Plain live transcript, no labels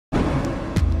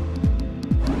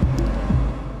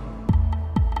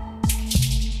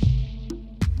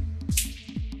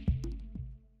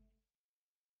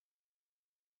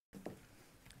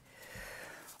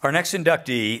Our next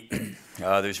inductee,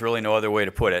 there's really no other way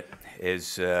to put it,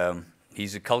 is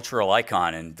he's a cultural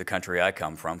icon in the country I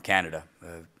come from, Canada.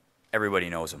 Everybody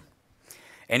knows him.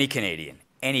 Any Canadian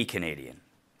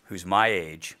who's my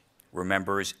age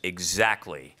remembers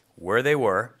exactly where they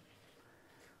were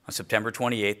on September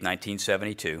 28th,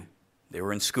 1972. They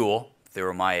were in school. They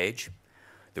were my age.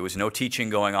 There was no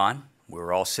teaching going on. We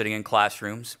were all sitting in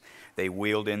classrooms. They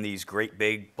wheeled in these great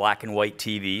big black and white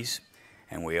TVs,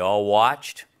 and we all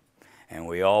watched, and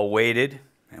we all waited,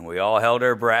 and we all held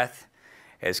our breath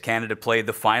as Canada played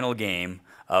the final game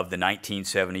of the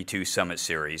 1972 Summit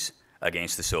Series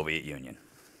against the Soviet Union.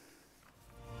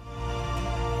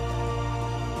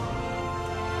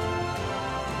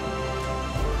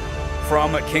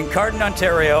 From Kincardine,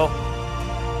 Ontario,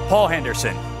 Paul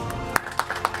Henderson.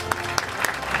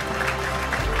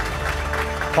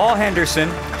 Paul Henderson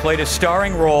played a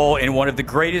starring role in one of the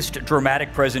greatest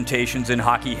dramatic presentations in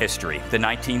hockey history, the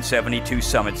 1972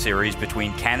 Summit Series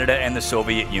between Canada and the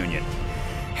Soviet Union.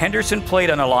 Henderson played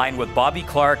on a line with Bobby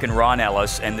Clarke and Ron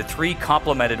Ellis, and the three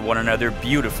complemented one another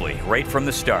beautifully right from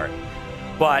the start.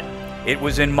 But it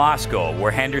was in Moscow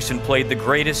where Henderson played the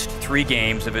greatest 3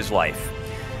 games of his life.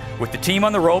 With the team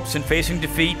on the ropes and facing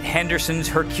defeat, Henderson's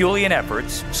Herculean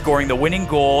efforts, scoring the winning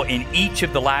goal in each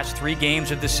of the last 3 games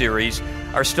of the series,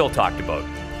 are still talked about.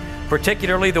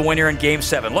 Particularly the winner in Game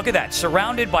 7. Look at that,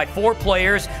 surrounded by 4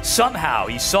 players, somehow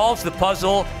he solves the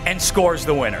puzzle and scores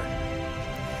the winner.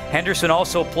 Henderson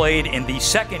also played in the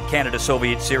second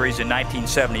Canada-Soviet series in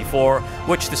 1974,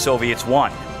 which the Soviets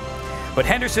won. But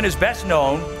Henderson is best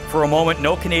known for a moment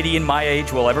no Canadian my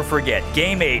age will ever forget.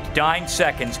 Game 8, dying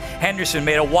seconds. Henderson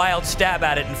made a wild stab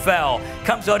at it and fell.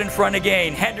 Comes out in front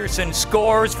again. Henderson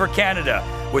scores for Canada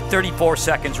with 34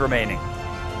 seconds remaining.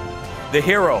 The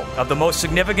hero of the most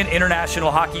significant international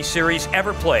hockey series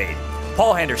ever played,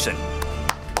 Paul Henderson.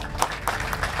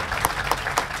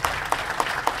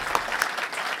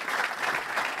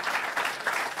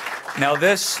 Now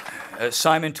this,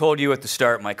 Simon told you at the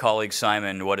start, my colleague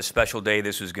Simon, what a special day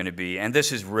this was going to be, and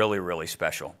this is really, really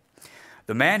special.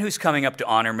 The man who's coming up to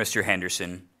honor Mr.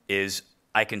 Henderson is,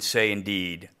 I can say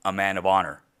indeed, a man of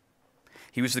honor.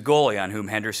 He was the goalie on whom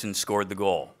Henderson scored the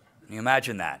goal. Can you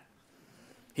imagine that?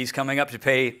 He's coming up to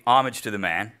pay homage to the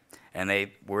man, and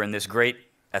they were in this great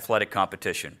athletic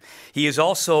competition. He is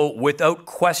also, without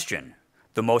question,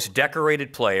 the most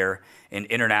decorated player in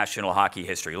international hockey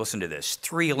history. Listen to this: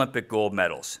 3 Olympic gold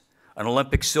medals, an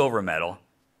Olympic silver medal,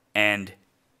 and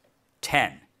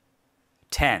 10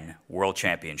 world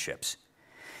championships.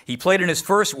 He played in his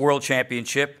first world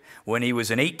championship when he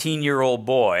was an 18-year-old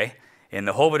boy in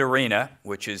the Hovet Arena,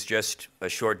 which is just a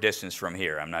short distance from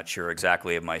here. I'm not sure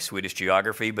exactly of my Swedish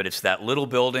geography, but it's that little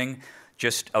building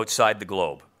just outside the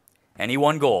globe. And he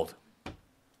won gold.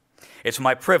 It's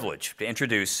my privilege to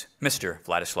introduce Mr.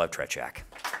 Vladislav Tretiak.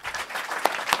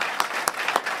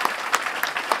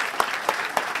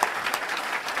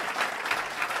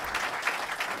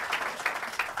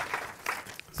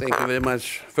 Thank you very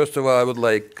much. First of all, I would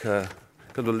like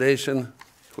congratulations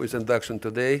for his induction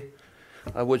today.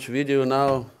 I watch video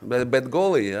now, bad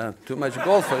goalie, too much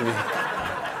goal for me.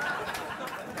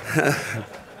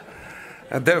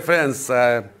 Dear friends,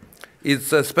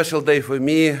 it's a special day for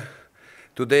me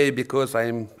today because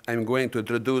I'm going to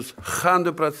introduce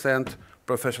 100%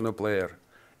 professional player.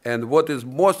 And what is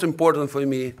most important for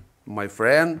me, my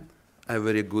friend, a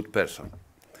very good person.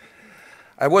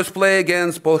 I was playing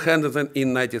against Paul Henderson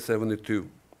in 1972,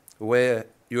 where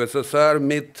USSR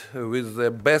met with the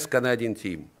best Canadian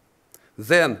team.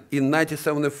 Then, in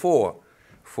 1974,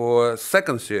 for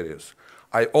second series,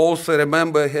 I also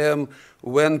remember him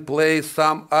when played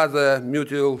some other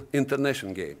mutual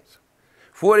international games.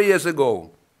 4 years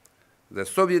ago, the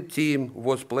Soviet team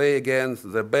was playing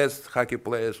against the best hockey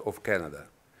players of Canada.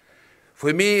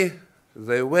 For me,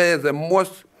 they were the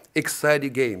most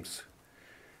exciting games.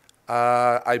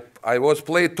 I was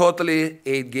played totally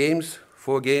 8 games,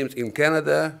 4 games in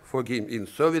Canada, 4 games in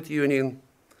Soviet Union.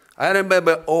 I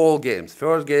remember all games,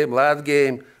 first game, last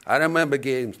game. I remember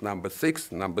games number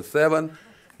 6, number 7.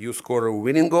 You score a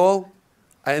winning goal.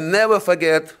 I never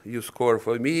forget you score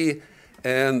for me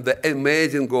and the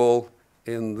amazing goal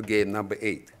in the game number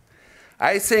 8.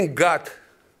 I think God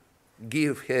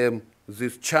gave him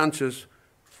these chances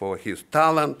for his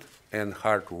talent and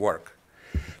hard work.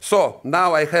 So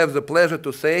now I have the pleasure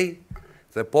to say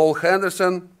that Paul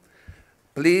Henderson,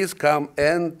 please come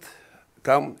and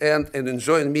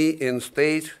join me in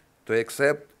stage to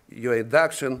accept your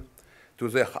induction to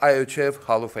the IIHF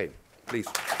Hall of Fame. Please.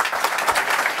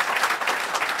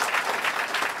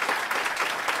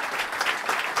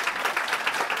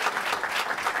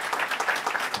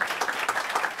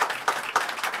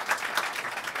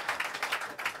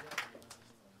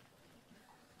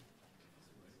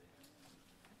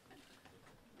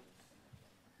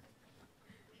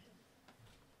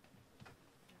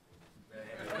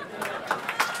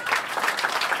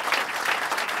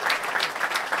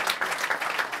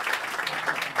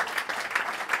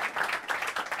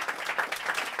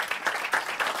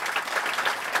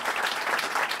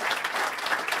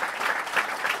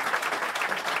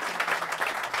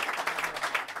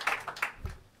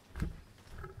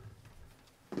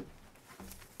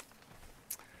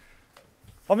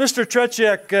 Well, Mr.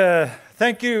 Tretiak,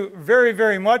 thank you very,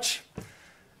 very much.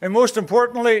 And most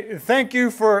importantly, thank you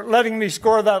for letting me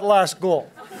score that last goal.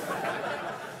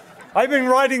 I've been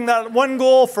riding that one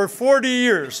goal for 40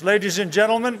 years, ladies and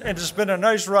gentlemen, and it's been a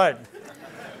nice ride.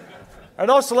 I'd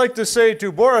also like to say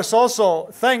to Boris also,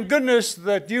 thank goodness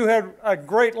that you had a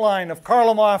great line of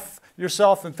Kharlamov,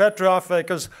 yourself, and Petrov,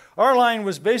 because our line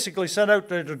was basically sent out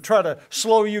there to try to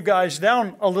slow you guys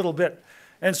down a little bit.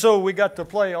 And so we got to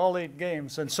play all 8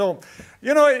 games. And so,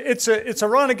 you know, it's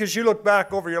ironic as you look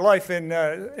back over your life. In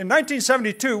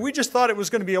 1972, we just thought it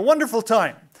was going to be a wonderful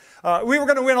time. We were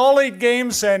going to win all 8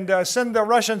 games and send the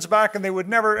Russians back, and they would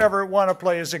never, ever want to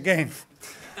play us again.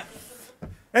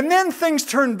 And then things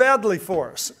turned badly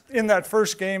for us in that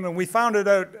first game, and we found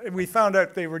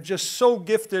out they were just so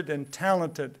gifted and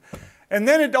talented. And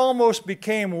then it almost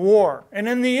became war. And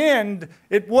in the end,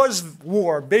 it was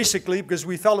war, basically, because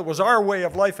we felt it was our way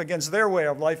of life against their way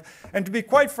of life. And to be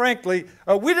quite frankly,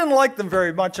 we didn't like them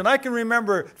very much. And I can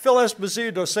remember Phil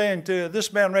Esposito saying to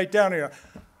this man right down here,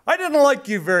 "I didn't like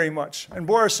you very much." And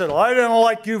Boris said, "Well, I didn't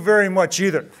like you very much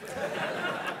either."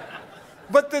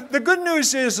 But the good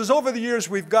news is over the years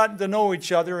we've gotten to know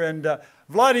each other, and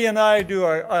Vladdy and I do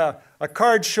a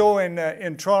card show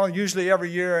in Toronto, usually every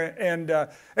year, and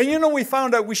you know, we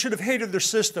found out we should have hated their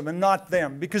system and not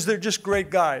them, because they're just great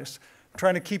guys,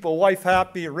 trying to keep a wife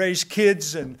happy, raise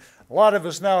kids, and a lot of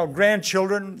us now have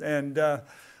grandchildren, and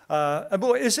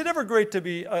boy, is it ever great to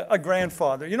be a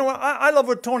grandfather. You know, I love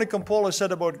what Tony Campola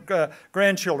said about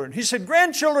grandchildren. He said,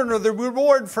 grandchildren are the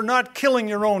reward for not killing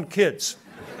your own kids.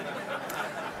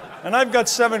 And I've got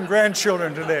 7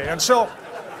 grandchildren today. And so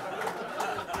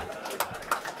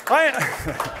I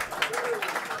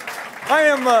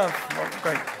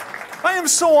am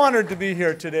so honored to be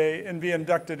here today and be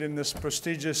inducted in this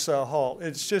prestigious hall.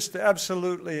 It's just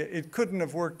absolutely, it couldn't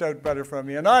have worked out better for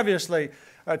me. And obviously,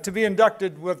 to be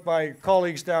inducted with my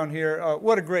colleagues down here,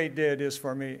 what a great day it is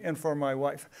for me and for my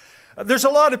wife. There's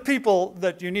a lot of people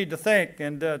that you need to thank,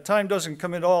 and time doesn't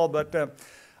come at all, but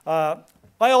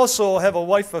I also have a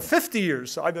wife of 50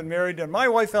 years. I've been married, and my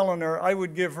wife, Eleanor, I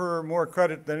would give her more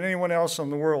credit than anyone else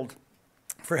in the world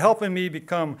for helping me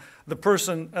become the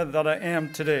person that I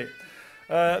am today.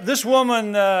 This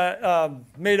woman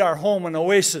made our home an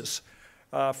oasis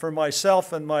for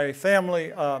myself and my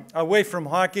family away from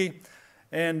hockey,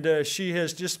 and she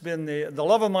has just been the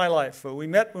love of my life. We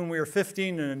met when we were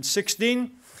 15 and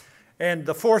 16, and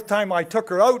the 4th time I took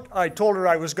her out, I told her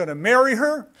I was going to marry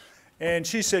her. And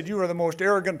she said, "You are the most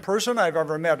arrogant person I've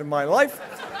ever met in my life."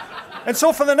 And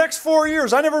so for the next 4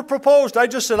 years, I never proposed. I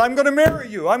just said, "I'm going to marry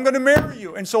you. I'm going to marry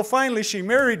you." And so finally she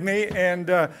married me,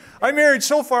 and I married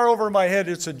so far over my head,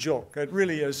 it's a joke. It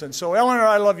really is. And so, Eleanor,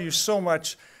 I love you so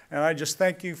much, and I just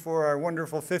thank you for our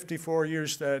wonderful 54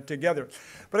 years together.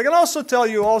 But I can also tell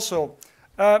you also,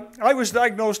 I was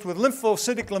diagnosed with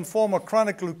lymphocytic lymphoma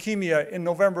chronic leukemia in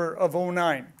November of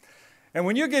 '09. And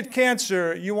when you get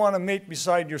cancer, you want to mate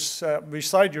beside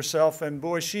yourself, and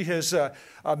boy, she has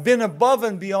been above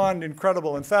and beyond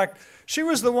incredible. In fact, she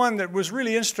was the one that was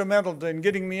really instrumental in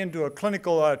getting me into a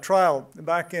clinical trial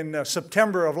back in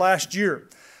September of last year.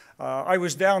 I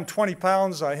was down 20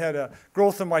 pounds. I had a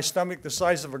growth in my stomach the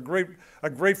size of a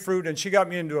grapefruit, and she got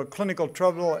me into a clinical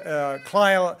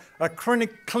trial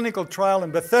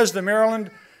in Bethesda,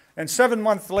 Maryland. And 7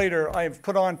 months later, I've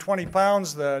put on 20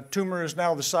 pounds. The tumor is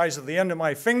now the size of the end of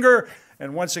my finger.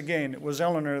 And once again, it was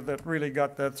Eleanor that really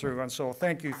got that through. And so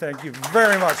thank you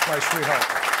very much, my sweetheart.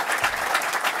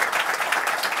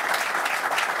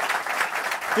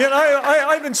 You know,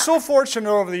 I've been so fortunate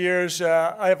over the years.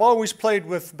 I've always played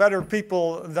with better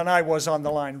people than I was on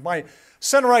the line. My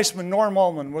center iceman, Norm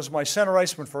Ullman, was my center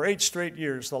iceman for 8 straight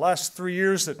years. The last 3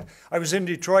 years that I was in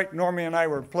Detroit, Normie and I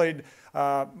were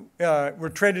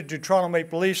traded to Toronto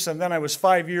Maple Leafs, and then I was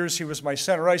 5 years. He was my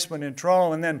center iceman in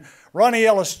Toronto, and then Ronnie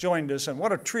Ellis joined us, and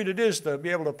what a treat it is to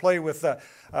be able to play with a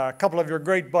couple of your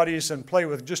great buddies and play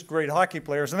with just great hockey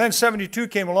players. And then '72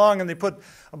 came along, and they put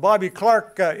Bobby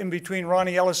Clark in between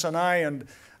Ronnie Ellis and I, and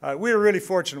we were really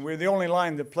fortunate. We were the only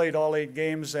line that played all 8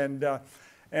 games, and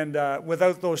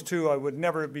without those two, I would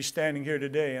never be standing here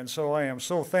today, and so I am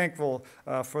so thankful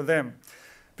for them.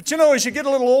 But you know, as you get a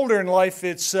little older in life,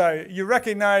 you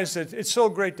recognize that it's so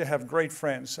great to have great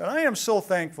friends. And I am so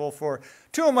thankful for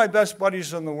 2 of my best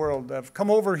buddies in the world that have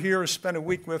come over here, spent a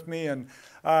week with me, and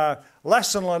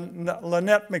Les and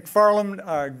Lynette McFarland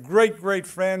are great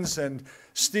friends, and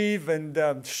Steve and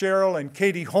Cheryl and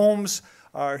Katie Holmes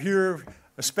are here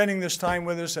spending this time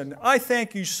with us. And I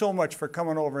thank you so much for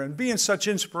coming over and being such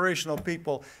inspirational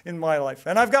people in my life.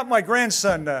 And I've got my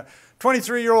grandson,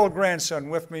 23-year-old grandson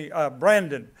with me,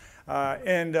 Brandon.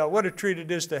 And what a treat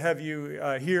it is to have you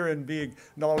here and be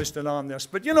acknowledged and on this.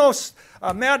 But you know,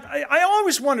 Matt, I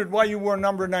always wondered why you wore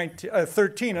number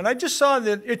 13, and I just saw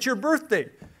that it's your birthday.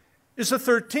 It's the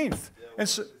 13th. And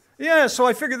so, yeah, so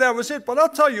I figured that was it. But I'll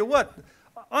tell you what,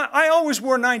 I always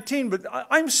wore 19, but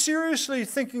I'm seriously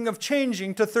thinking of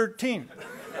changing to 13.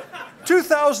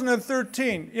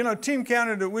 2013, you know, Team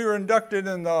Canada, we were inducted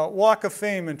in the Walk of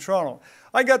Fame in Toronto.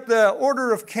 I got the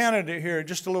Order of Canada here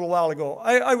just a little while ago.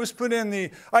 I was put in the,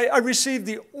 I received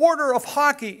the Order of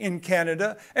Hockey in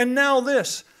Canada, and now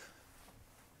this.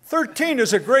 13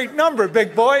 is a great number,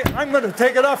 big boy. I'm going to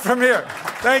take it up from here.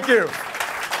 Thank you.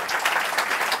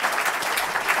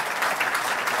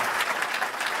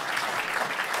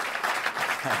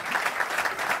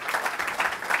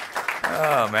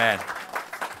 Oh, man.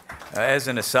 As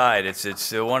an aside,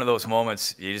 it's one of those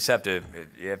moments you just have to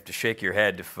shake your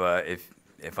head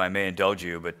if I may indulge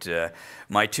you. But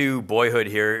my two boyhood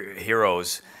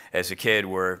heroes as a kid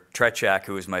were Trechak,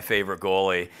 who was my favorite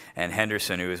goalie, and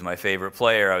Henderson, who was my favorite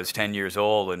player. I was 10 years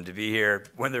old, and to be here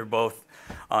when they're both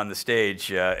on the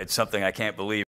stage, it's something I can't believe.